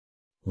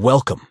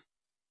Welcome.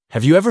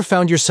 Have you ever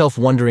found yourself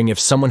wondering if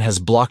someone has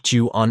blocked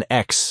you on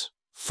X,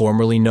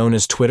 formerly known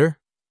as Twitter?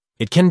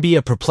 It can be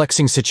a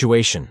perplexing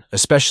situation,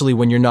 especially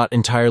when you're not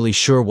entirely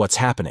sure what's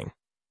happening.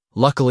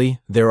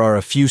 Luckily, there are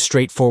a few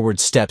straightforward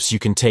steps you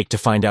can take to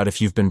find out if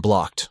you've been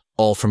blocked,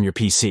 all from your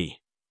PC.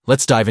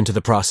 Let's dive into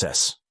the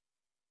process.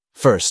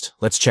 First,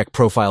 let's check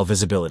profile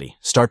visibility.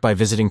 Start by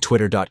visiting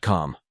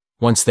twitter.com.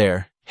 Once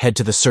there, head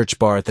to the search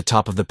bar at the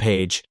top of the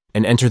page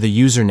and enter the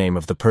username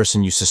of the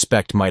person you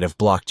suspect might have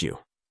blocked you.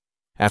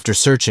 After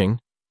searching,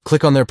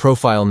 click on their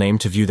profile name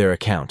to view their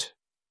account.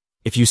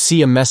 If you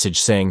see a message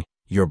saying,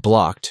 "You're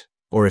blocked,"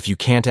 or if you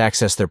can't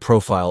access their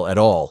profile at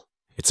all,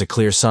 it's a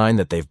clear sign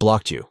that they've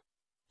blocked you.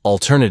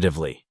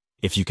 Alternatively,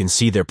 if you can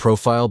see their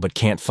profile but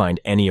can't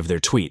find any of their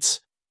tweets,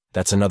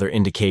 that's another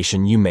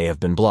indication you may have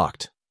been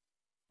blocked.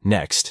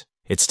 Next,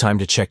 it's time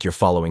to check your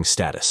following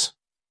status.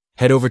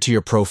 Head over to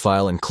your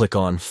profile and click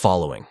on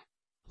Following.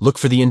 Look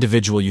for the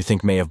individual you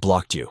think may have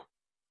blocked you.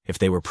 If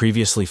they were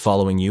previously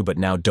following you but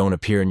now don't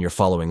appear in your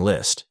following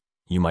list,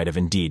 you might have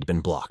indeed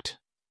been blocked.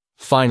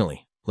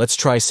 Finally, let's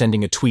try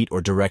sending a tweet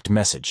or direct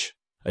message.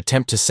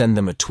 Attempt to send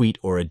them a tweet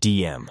or a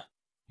DM.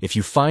 If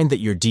you find that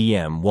your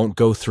DM won't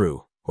go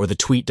through or the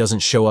tweet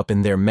doesn't show up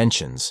in their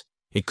mentions,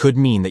 it could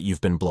mean that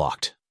you've been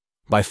blocked.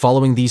 By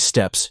following these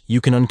steps, you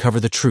can uncover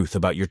the truth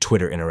about your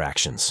Twitter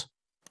interactions.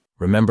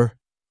 Remember,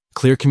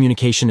 clear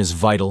communication is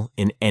vital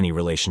in any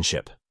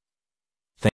relationship.